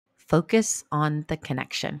Focus on the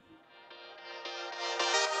connection.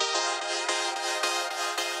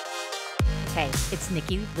 Hey, it's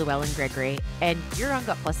Nikki, Llewellyn Gregory, and you're on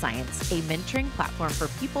Gut Plus Science, a mentoring platform for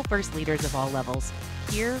people-first leaders of all levels.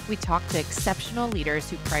 Here, we talk to exceptional leaders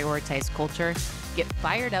who prioritize culture, get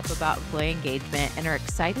fired up about employee engagement, and are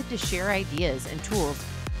excited to share ideas and tools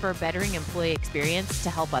for a bettering employee experience to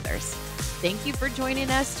help others. Thank you for joining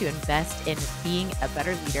us to invest in being a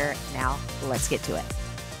better leader. Now, let's get to it.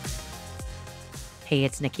 Hey,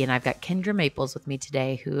 it's Nikki, and I've got Kindra Maples with me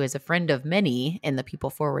today, who is a friend of many in the People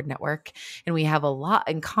Forward Network, and we have a lot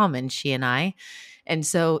in common, she and I. And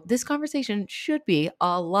so this conversation should be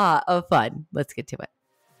a lot of fun. Let's get to it.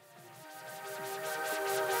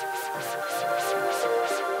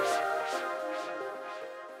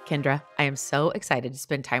 Kindra, I am so excited to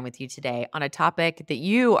spend time with you today on a topic that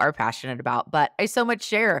you are passionate about, but I so much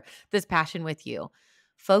share this passion with you.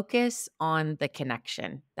 Focus on the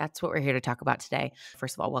connection. That's what we're here to talk about today.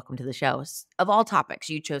 First of all, welcome to the show. Of all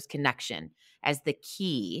topics, you chose connection as the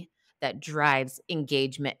key that drives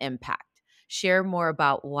engagement impact. Share more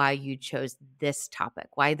about why you chose this topic,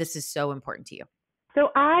 why this is so important to you. So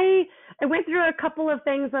I went through a couple of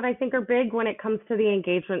things that I think are big when it comes to the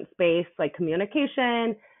engagement space, like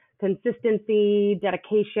communication, consistency,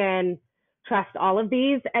 dedication, trust, all of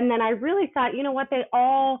these. And then I really thought, you know what, they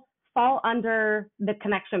all fall under the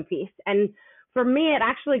connection piece. And for me, it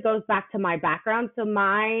actually goes back to my background. So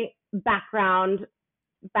my background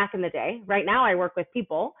back in the day, right now I work with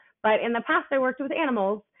people, but in the past I worked with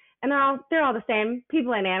animals, and they're all the same.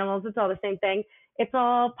 People and animals, it's all the same thing. It's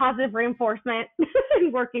all positive reinforcement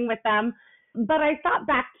and working with them. But I thought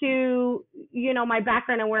back to, my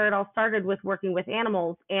background and where it all started with working with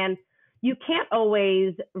animals. And you can't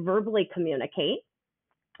always verbally communicate.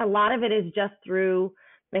 A lot of it is just through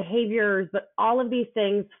behaviors, but all of these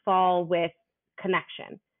things fall with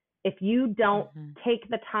connection. If you don't take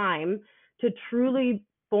the time to truly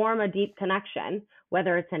form a deep connection,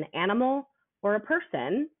 whether it's an animal or a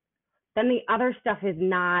person, then the other stuff it's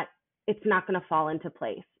not going to fall into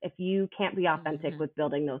place if you can't be authentic with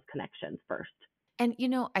building those connections first. And,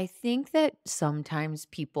 I think that sometimes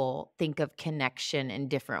people think of connection in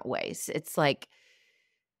different ways. It's like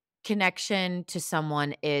connection to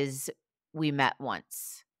someone is we met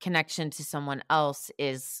once. Connection to someone else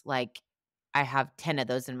is like I have 10 of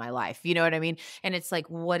those in my life. You know what I mean? And it's like,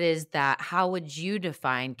 what is that? How would you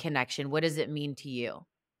define connection? What does it mean to you?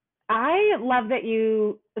 I love that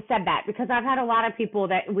you said that, because I've had a lot of people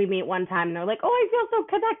that we meet one time and they're like, oh, I feel so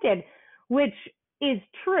connected, which is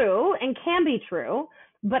true and can be true.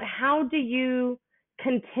 But how do you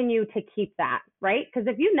continue to keep that, right? Because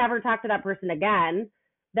if you never talk to that person again,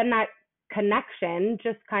 then that connection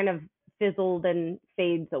just kind of fizzled and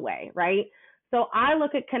fades away, right? So I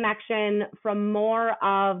look at connection from more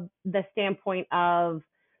of the standpoint of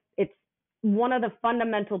it's one of the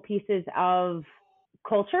fundamental pieces of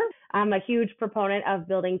culture. I'm a huge proponent of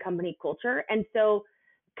building company culture. And so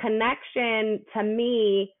connection to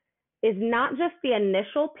me is not just the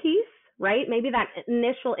initial piece, right? Maybe that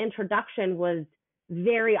initial introduction was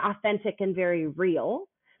very authentic and very real,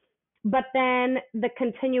 but then the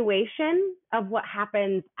continuation of what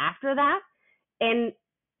happens after that. And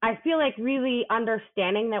I feel like really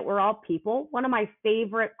understanding that we're all people. One of my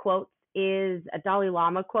favorite quotes is a Dalai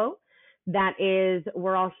Lama quote that is,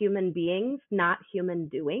 we're all human beings, not human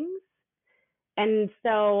doings. And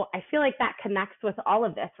so I feel like that connects with all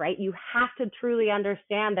of this, right? You have to truly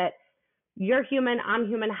understand that you're human, I'm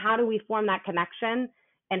human. How do we form that connection,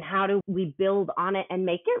 and how do we build on it and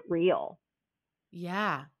make it real?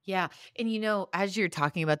 Yeah. Yeah. And as you're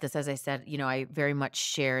talking about this, as I said, I very much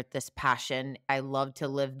share this passion. I love to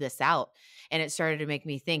live this out. And it started to make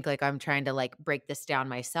me think like I'm trying to like break this down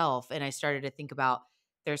myself. And I started to think about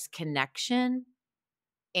there's connection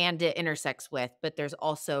and it intersects with, but there's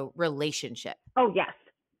also relationship. Oh, yes.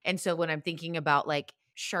 And so when I'm thinking about like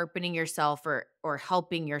sharpening yourself or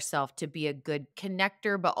helping yourself to be a good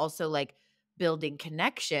connector, but also like building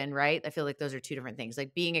connection, right? I feel like those are two different things.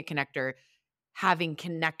 Like being a connector, having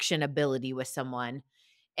connection ability with someone,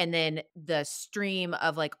 and then the stream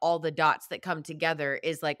of like all the dots that come together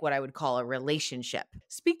is like what I would call a relationship.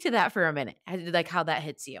 Speak to that for a minute, like how that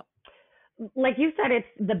hits you. Like you said, it's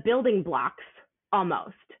the building blocks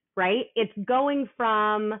almost, right? It's going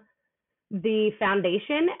from the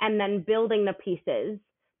foundation and then building the pieces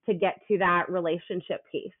to get to that relationship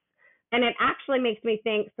piece. And it actually makes me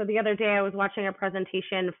think, so the other day I was watching a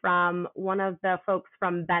presentation from one of the folks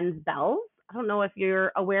from Ben's Bells. I don't know if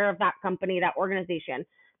you're aware of that company, that organization.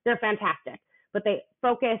 They're fantastic, but they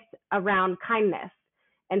focus around kindness.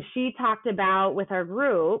 And she talked about with our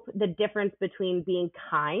group the difference between being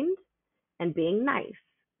kind and being nice.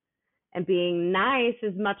 And being nice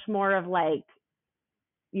is much more of like,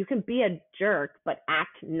 you can be a jerk, but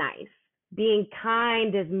act nice. Being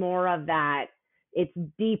kind is more of that, it's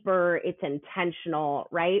deeper, it's intentional,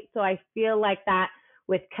 right? So I feel like that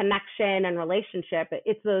with connection and relationship,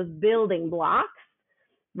 it's those building blocks,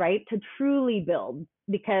 right? To truly build,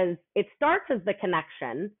 because it starts as the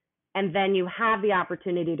connection, and then you have the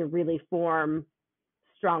opportunity to really form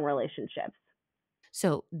strong relationships.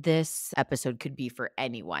 So this episode could be for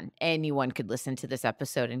anyone. Anyone could listen to this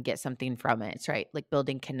episode and get something from it. It's right, like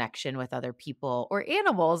building connection with other people or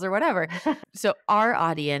animals or whatever. So our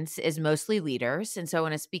audience is mostly leaders, and so I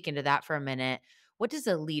want to speak into that for a minute. What does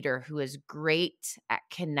a leader who is great at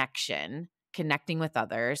connection, connecting with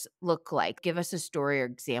others, look like? Give us a story or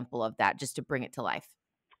example of that just to bring it to life.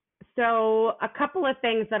 So, a couple of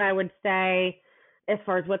things that I would say as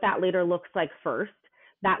far as what that leader looks like first.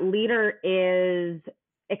 That leader is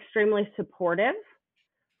extremely supportive,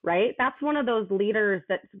 right? That's one of those leaders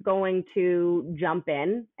that's going to jump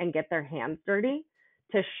in and get their hands dirty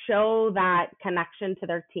to show that connection to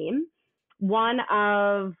their team. One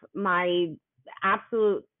of my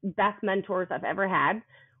absolute best mentors I've ever had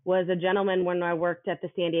was a gentleman when I worked at the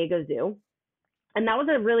San Diego Zoo. And that was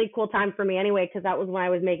a really cool time for me anyway, because that was when I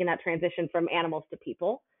was making that transition from animals to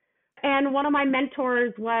people. And one of my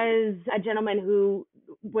mentors was a gentleman who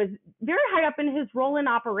was very high up in his role in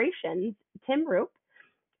operations, Tim Roop.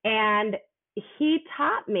 And he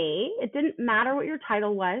taught me it didn't matter what your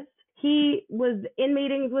title was. He was in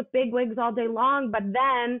meetings with big wigs all day long, but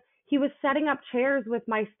then he was setting up chairs with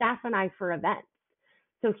my staff and I for events.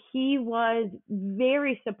 So he was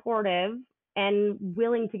very supportive and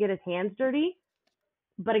willing to get his hands dirty.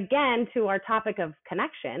 But again, to our topic of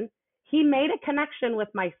connection, he made a connection with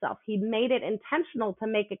myself. He made it intentional to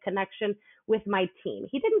make a connection with my team.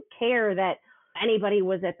 He didn't care that anybody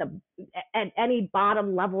was at any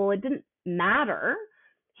bottom level. It didn't matter.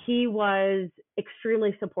 He was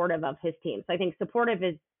extremely supportive of his team. So I think supportive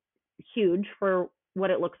is huge for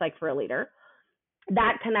what it looks like for a leader.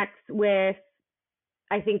 That connects with,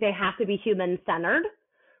 I think they have to be human centered.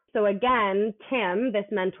 So again, Tim, this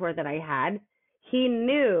mentor that I had, he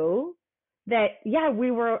knew that, yeah,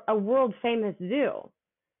 we were a world famous zoo,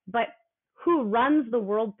 but who runs the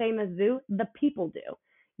world famous zoo? The people do.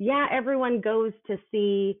 Yeah, everyone goes to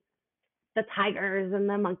see the tigers and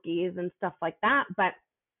the monkeys and stuff like that, but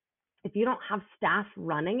if you don't have staff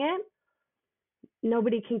running it,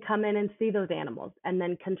 nobody can come in and see those animals and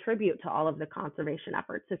then contribute to all of the conservation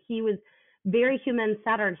efforts. So he was very human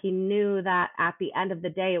centered. He knew that at the end of the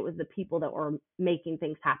day, it was the people that were making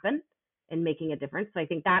things happen and making a difference. So I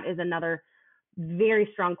think that is another very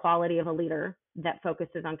strong quality of a leader that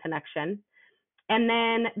focuses on connection. And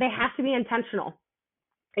then they have to be intentional.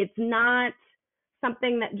 It's not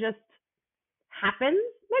something that just happens.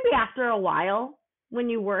 Maybe after a while when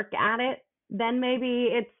you work at it, then maybe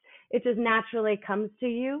it just naturally comes to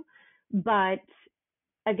you. But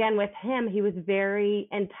again, with him, he was very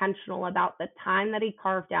intentional about the time that he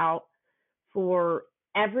carved out for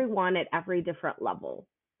everyone at every different level.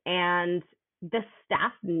 And the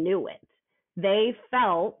staff knew it. They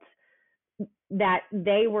felt that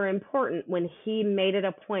they were important when he made it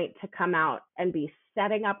a point to come out and be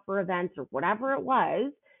setting up for events or whatever it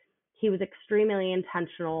was. He was extremely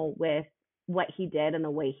intentional with what he did and the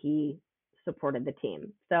way he supported the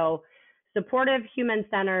team. So supportive, human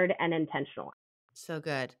centered, and intentional. So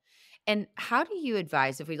good. And how do you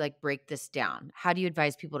advise if we like break this down? How do you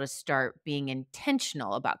advise people to start being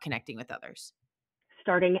intentional about connecting with others?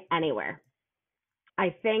 Starting anywhere.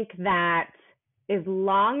 I think that as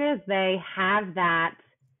long as they have that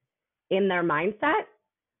in their mindset,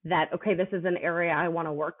 that, okay, this is an area I want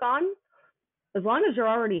to work on, as long as you're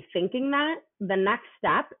already thinking that, the next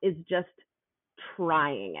step is just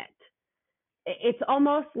trying it. It's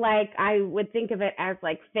almost like I would think of it as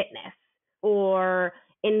like fitness or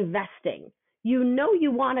investing. You know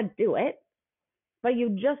you want to do it, but you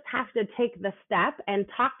just have to take the step and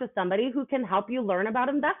talk to somebody who can help you learn about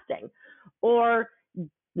investing, or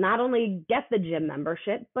not only get the gym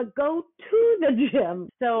membership, but go to the gym.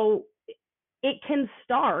 So it can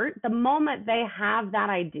start the moment they have that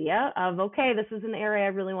idea of, okay, this is an area I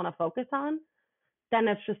really want to focus on, then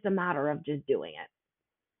it's just a matter of just doing it.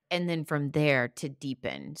 And then from there to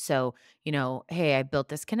deepen. So, hey, I built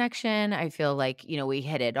this connection. I feel like, we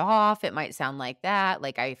hit it off. It might sound like that.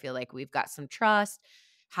 Like, I feel like we've got some trust.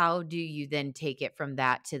 How do you then take it from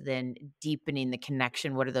that to then deepening the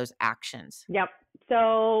connection? What are those actions? Yep.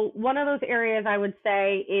 So one of those areas I would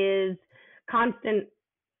say is constant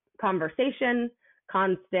conversation,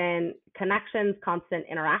 constant connections, constant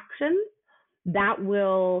interactions, that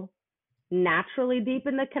will naturally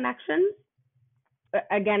deepen the connections.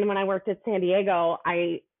 Again, when I worked at San Diego,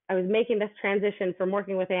 I was making this transition from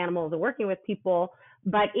working with animals to working with people.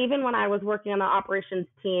 But even when I was working on the operations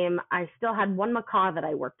team, I still had one macaw that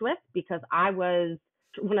I worked with because I was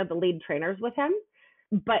one of the lead trainers with him.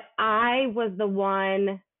 But I was the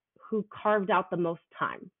one who carved out the most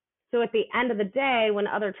time. So at the end of the day, when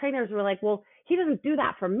other trainers were like, well, he doesn't do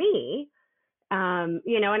that for me, an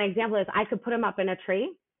example is I could put him up in a tree,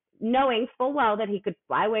 knowing full well that he could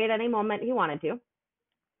fly away at any moment he wanted to.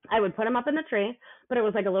 I would put him up in the tree, but it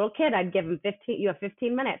was like a little kid. I'd give him 15, you have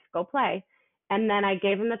 15 minutes, go play. And then I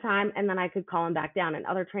gave him the time and then I could call him back down. And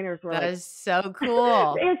other trainers were That like, is so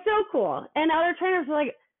cool. it's so cool. And other trainers were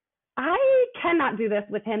like, I cannot do this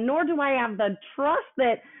with him, nor do I have the trust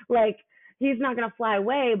that like he's not going to fly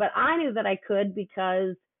away. But I knew that I could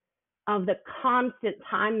because of the constant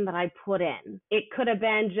time that I put in. It could have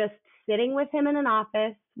been just sitting with him in an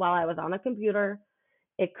office while I was on the computer.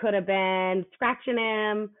 It could have been scratching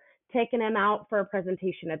him, taking him out for a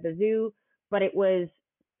presentation at the zoo, but it was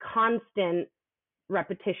constant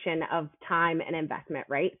repetition of time and investment,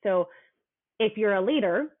 right? So if you're a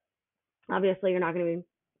leader, obviously you're not going to be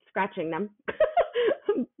scratching them,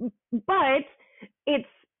 but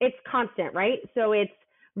it's constant, right? So it's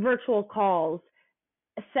virtual calls,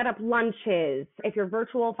 set up lunches. If you're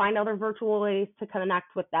virtual, find other virtual ways to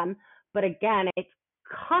connect with them. But again, it's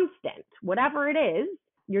constant. Whatever it is,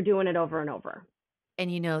 you're doing it over and over. And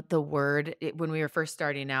the word when we were first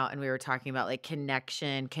starting out and we were talking about like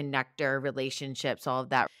connection, connector, relationships, all of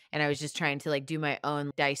that. And I was just trying to like do my own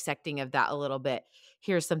dissecting of that a little bit.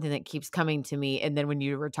 Here's something that keeps coming to me. And then when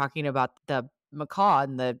you were talking about the macaw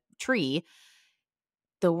and the tree,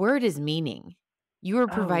 the word is meaning. You are Oh,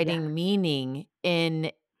 yeah. providing meaning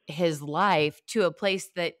in his life to a place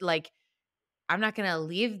that like I'm not gonna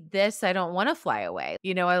leave this, I don't wanna fly away.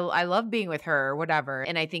 I love being with her or whatever,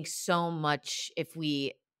 and I think so much if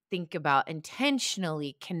we think about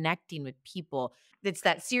intentionally connecting with people, it's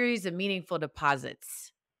that series of meaningful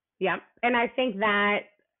deposits. Yeah. And I think that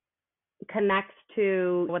connects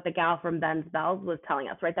to what the gal from Ben's Bells was telling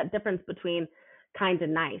us, right? That difference between kind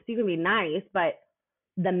and nice. You can be nice, but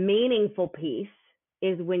the meaningful piece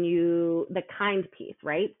is the kind piece,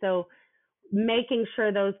 right? So making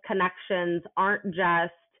sure those connections aren't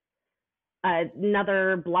just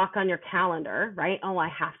another block on your calendar, right? Oh, I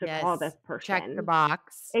have to call this Yes, check the person.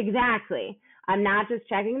 box. Exactly. I'm not just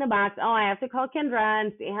checking the box. Oh, I have to call Kindra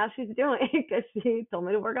and see how she's doing because she told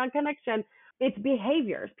me to work on connection. It's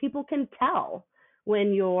behaviors. People can tell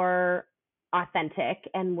when you're authentic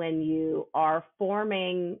and when you are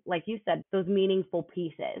forming, like you said, those meaningful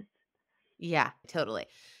pieces. Yeah, totally.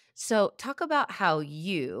 So talk about how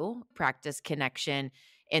you practice connection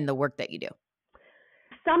in the work that you do.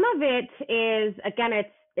 Some of it is, again,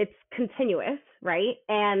 it's continuous, right?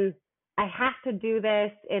 And I have to do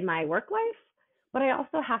this in my work life, but I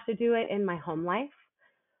also have to do it in my home life.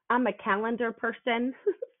 I'm a calendar person.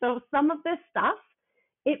 So some of this stuff,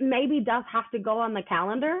 it maybe does have to go on the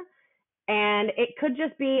calendar. And it could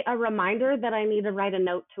just be a reminder that I need to write a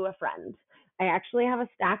note to a friend. I actually have a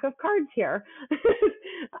stack of cards here.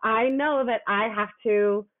 I know that I have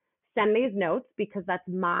to send these notes because that's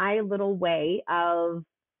my little way of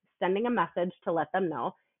sending a message to let them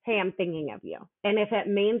know, hey, I'm thinking of you. And if it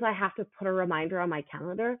means I have to put a reminder on my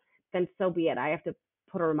calendar, then so be it. I have to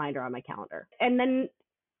put a reminder on my calendar. And then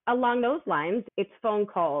along those lines, it's phone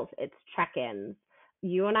calls, it's check-ins.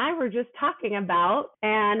 You and I were just talking about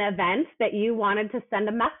an event that you wanted to send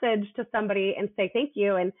a message to somebody and say thank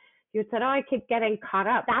you. And you said, oh, I keep getting caught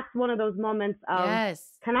up. That's one of those moments of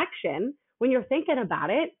Yes. connection. When you're thinking about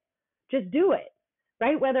it, just do it,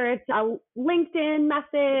 right? Whether it's a LinkedIn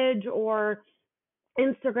message or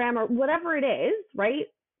Instagram or whatever it is, right?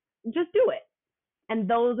 Just do it. And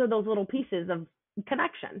those are those little pieces of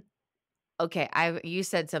connection. Okay, you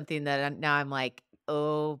said something that now I'm like,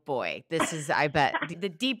 "Oh boy, this is I bet the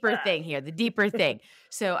deeper thing here, the deeper thing."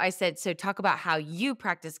 So I said, "So talk about how you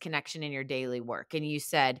practice connection in your daily work." And you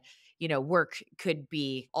said, work could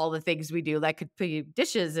be all the things we do, like could be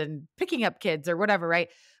dishes and picking up kids or whatever, right?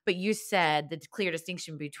 But you said the clear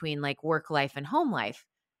distinction between like work life and home life.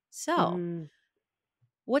 So, Mm,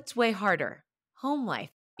 what's way harder? Home life.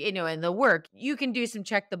 In the work, you can do some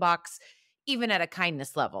check the box even at a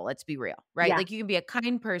kindness level, let's be real, right? yeah. Like you can be a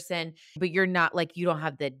kind person, but you're not like you don't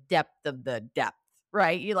have the depth of the depth,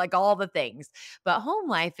 right? You like all the things. But home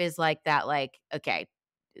life is like that, like, okay,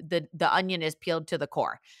 the onion is peeled to the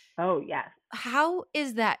core. Oh, yes. How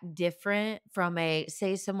is that different from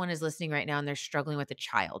say someone is listening right now and they're struggling with a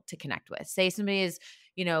child to connect with? Say somebody is,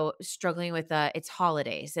 struggling with it's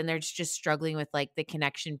holidays and they're just struggling with like the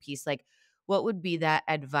connection piece. Like, what would be that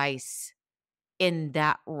advice in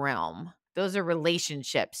that realm? Those are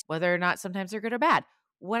relationships, whether or not sometimes they're good or bad,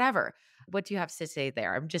 whatever. What do you have to say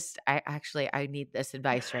there? I need this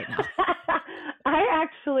advice right now. I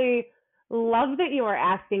actually love that you are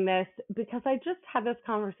asking this because I just had this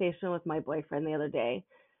conversation with my boyfriend the other day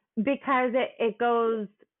because it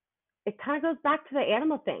kind of goes back to the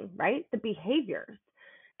animal thing, right? The behaviors.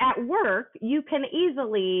 At work, you can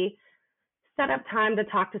easily set up time to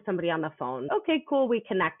talk to somebody on the phone. Okay, cool, we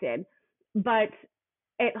connected. But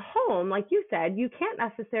at home, like you said, you can't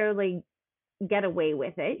necessarily get away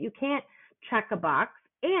with it. You can't check a box.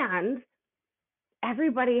 And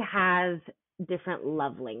everybody has different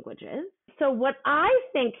love languages. So, what I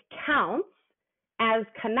think counts as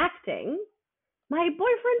connecting, my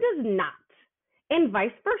boyfriend does not, and vice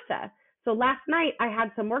versa. So, last night I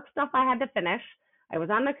had some work stuff I had to finish. I was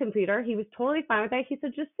on the computer. He was totally fine with it. He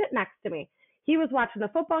said, just sit next to me. He was watching the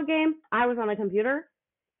football game. I was on the computer.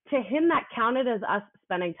 To him, that counted as us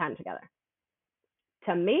spending time together.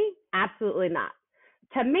 To me, absolutely not.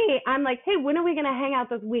 To me, I'm like, hey, when are we going to hang out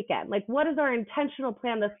this weekend? Like, what is our intentional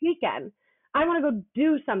plan this weekend? I want to go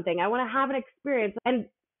do something. I want to have an experience. And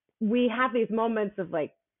we have these moments of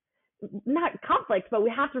like, not conflict, but we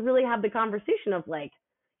have to really have the conversation of like,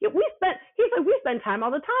 yeah, he's like, we spend time all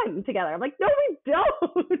the time together. I'm like, no, we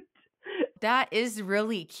don't. That is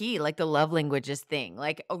really key, like the love languages thing.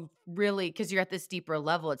 Like, oh, really, because you're at this deeper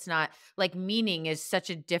level. It's not like meaning is such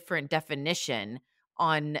a different definition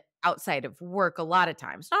on outside of work a lot of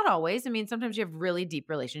times. Not always. I mean, sometimes you have really deep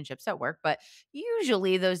relationships at work, but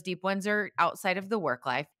usually those deep ones are outside of the work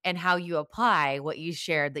life and how you apply what you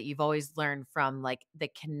shared that you've always learned from like the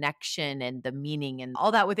connection and the meaning and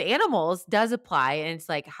all that with animals does apply. And it's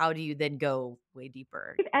like, how do you then go way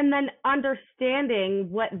deeper? And then understanding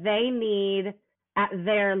what they need at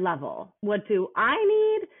their level. What do I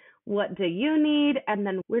need? What do you need? And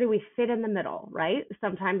then where do we fit in the middle, right?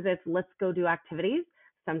 Sometimes it's let's go do activities.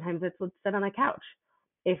 Sometimes it's let's sit on a couch.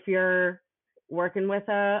 If you're working with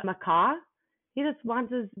a macaw, he just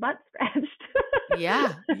wants his butt scratched.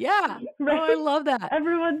 Yeah, yeah. Oh, Right? I love that.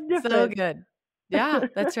 Everyone's So different. good. Yeah,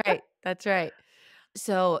 that's right, that's right.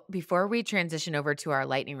 So, before we transition over to our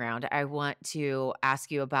lightning round, I want to ask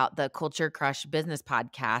you about the Culture Crush Business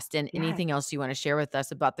Podcast and Yes. anything else you want to share with us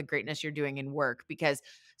about the greatness you're doing in work, because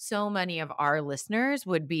so many of our listeners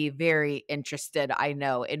would be very interested, I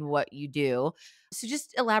know, in what you do. So,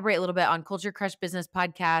 just elaborate a little bit on Culture Crush Business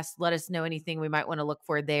Podcast. Let us know anything we might want to look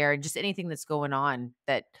for there and just anything that's going on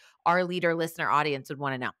that our leader listener audience would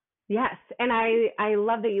want to know. Yes, and I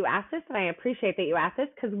love that you asked this, and I appreciate that you asked this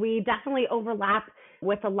because we definitely overlap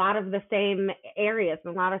with a lot of the same areas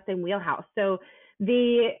and a lot of the same wheelhouse. So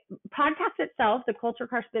the podcast itself, the Culture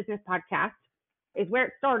Crush Business Podcast, is where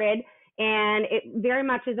it started, and it very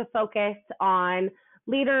much is a focus on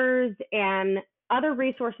leaders and other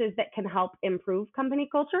resources that can help improve company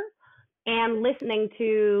culture and listening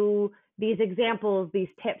to these examples, these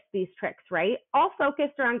tips, these tricks, right? All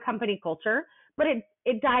focused around company culture, but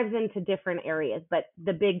it dives into different areas. But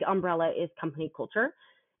the big umbrella is company culture.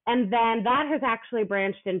 And then that has actually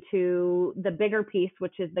branched into the bigger piece,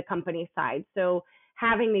 which is the company side. So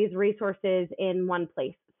having these resources in one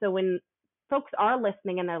place. So when folks are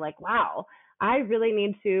listening and they're like, wow, I really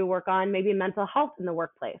need to work on maybe mental health in the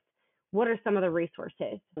workplace. What are some of the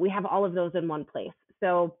resources? We have all of those in one place.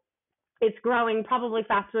 So it's growing probably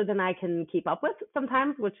faster than I can keep up with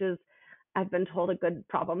sometimes, which is, I've been told, a good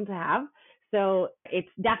problem to have. So it's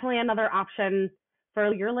definitely another option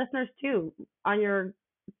for your listeners too. On your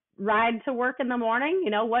ride to work in the morning,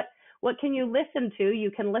 what can you listen to?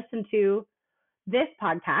 You can listen to this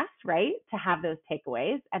podcast, right, to have those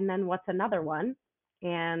takeaways. And then what's another one?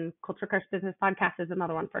 And Culture Crush Business Podcast is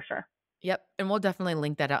another one for sure. Yep, and we'll definitely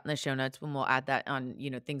link that out in the show notes when we'll add that on,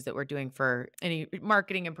 things that we're doing for any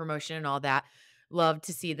marketing and promotion and all that. Love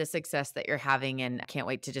to see the success that you're having and can't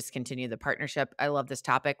wait to just continue the partnership. I love this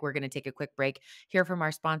topic. We're going to take a quick break, hear from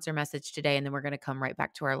our sponsor message today, and then we're going to come right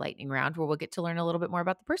back to our lightning round where we'll get to learn a little bit more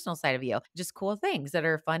about the personal side of you. Just cool things that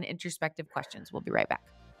are fun, introspective questions. We'll be right back.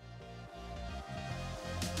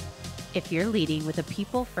 If you're leading with a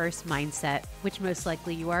people-first mindset, which most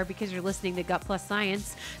likely you are because you're listening to Gut Plus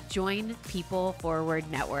Science, join People Forward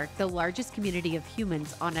Network, the largest community of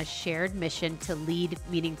humans on a shared mission to lead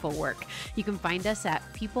meaningful work. You can find us at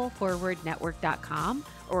peopleforwardnetwork.com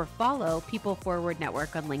or follow People Forward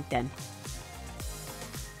Network on LinkedIn.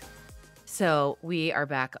 So we are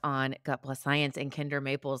back on Gut Plus Science and Kindra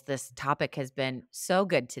Maples. This topic has been so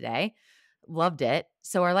good today. Loved it.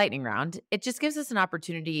 So our lightning round, it just gives us an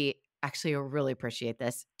opportunity. Actually, I really appreciate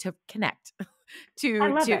this to connect. I to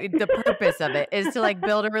love to it. the purpose of it is to like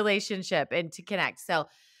build a relationship and to connect. So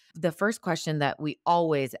the first question that we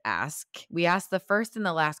always ask, we ask the first and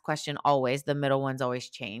the last question always. The middle ones always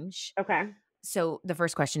change. Okay. So the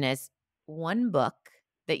first question is one book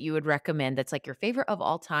that you would recommend that's like your favorite of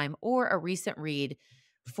all time or a recent read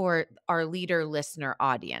for our leader listener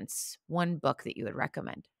audience. One book that you would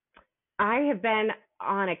recommend. I have been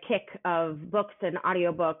on a kick of books and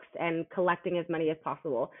audiobooks and collecting as many as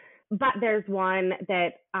possible. But there's one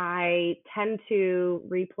that I tend to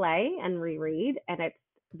replay and reread, and it's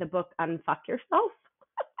the book Unfuck Yourself.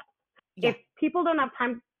 Yeah. If people don't have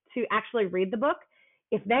time to actually read the book,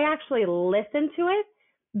 if they actually listen to it,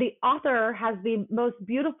 the author has the most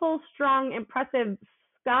beautiful, strong, impressive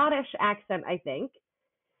Scottish accent, I think.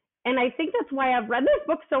 And I think that's why I've read this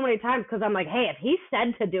book so many times because I'm like, hey, if he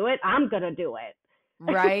said to do it, I'm going to do it.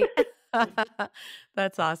 Right.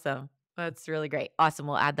 That's awesome. That's really great. Awesome.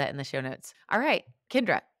 We'll add that in the show notes. All right,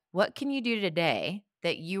 Kindra, what can you do today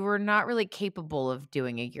that you were not really capable of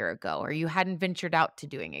doing a year ago or you hadn't ventured out to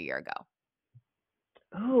doing a year ago?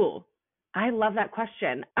 Oh, I love that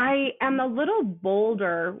question. I am a little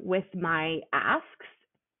bolder with my asks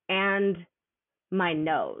and my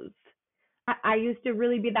no's. I used to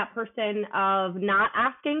really be that person of not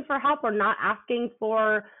asking for help or not asking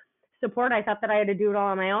for support. I thought that I had to do it all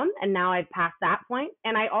on my own, and now I've passed that point.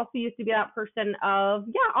 And I also used to be that person of,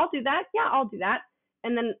 yeah, I'll do that. Yeah, I'll do that.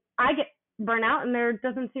 And then I get burnt out, and there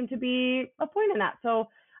doesn't seem to be a point in that. So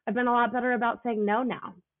I've been a lot better about saying no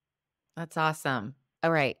now. That's awesome.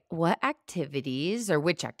 All right. What activities or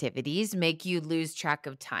which activities make you lose track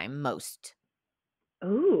of time most?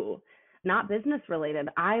 Ooh, not business related.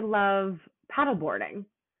 I love paddleboarding.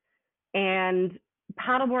 And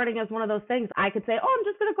paddleboarding is one of those things I could say, oh, I'm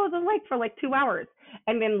just going to go to the lake for like 2 hours.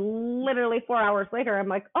 And then literally 4 hours later, I'm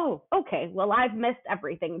like, oh, okay, well, I've missed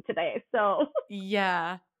everything today. So,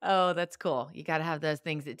 Yeah. Oh, that's cool. You got to have those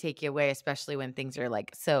things that take you away, especially when things are like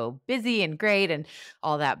so busy and great and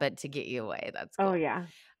all that, but to get you away, that's oh, cool. yeah.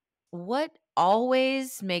 What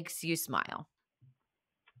always makes you smile?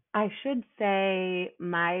 I should say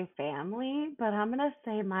my family, but I'm going to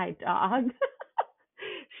say my dog.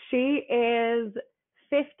 She is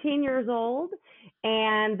 15 years old,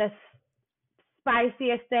 and the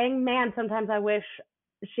spiciest thing, man, sometimes I wish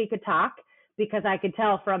she could talk because I could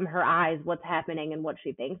tell from her eyes what's happening and what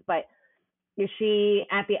she thinks. But she,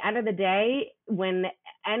 at the end of the day, when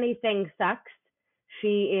anything sucks,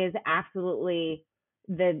 she is absolutely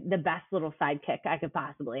the best little sidekick I could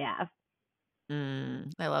possibly have.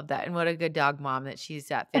 I love that. And what a good dog mom that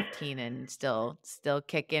she's at 15 and still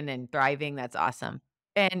kicking and thriving. That's awesome.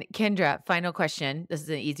 And Kendra, final question. This is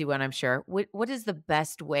an easy one, I'm sure. What is the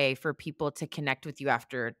best way for people to connect with you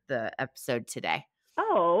after the episode today?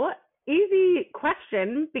 Oh, easy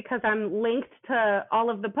question because I'm linked to all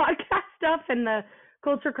of the podcast stuff and the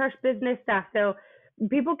Culture Crush business stuff. So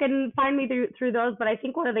people can find me through those. But I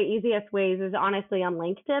think one of the easiest ways is honestly on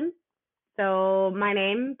LinkedIn. So my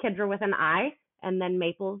name, Kindra with an I, and then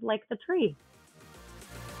Maples like the tree.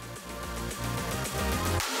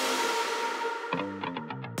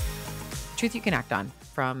 Truth you can act on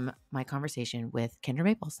from my conversation with Kindra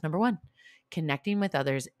Maples. Number one, connecting with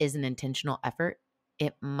others is an intentional effort.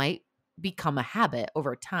 It might become a habit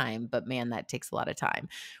over time, but man, that takes a lot of time.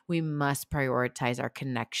 We must prioritize our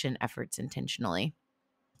connection efforts intentionally.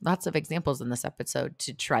 Lots of examples in this episode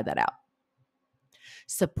to try that out.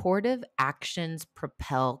 Supportive actions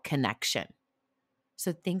propel connection.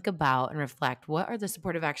 So think about and reflect, what are the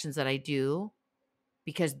supportive actions that I do?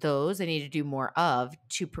 Because those I need to do more of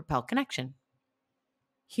to propel connection.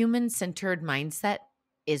 Human-centered mindset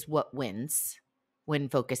is what wins when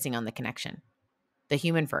focusing on the connection. The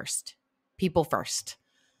human first, people first.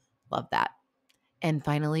 Love that. And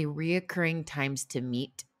finally, reoccurring times to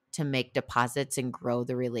meet, to make deposits and grow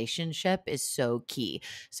the relationship is so key.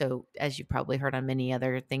 So as you probably heard on many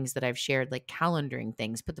other things that I've shared, like calendaring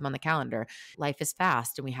things, put them on the calendar. Life is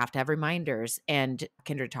fast and we have to have reminders. And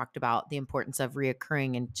Kendra talked about the importance of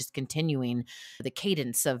reoccurring and just continuing the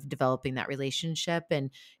cadence of developing that relationship. And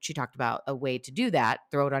she talked about a way to do that,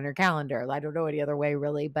 throw it on your calendar. I don't know any other way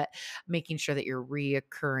really, but making sure that your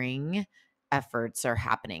reoccurring efforts are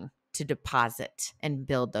happening to deposit and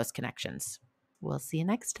build those connections. We'll see you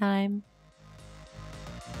next time.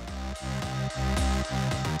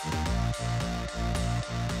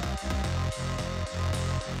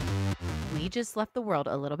 We just left the world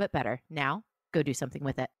a little bit better. Now, go do something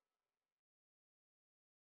with it.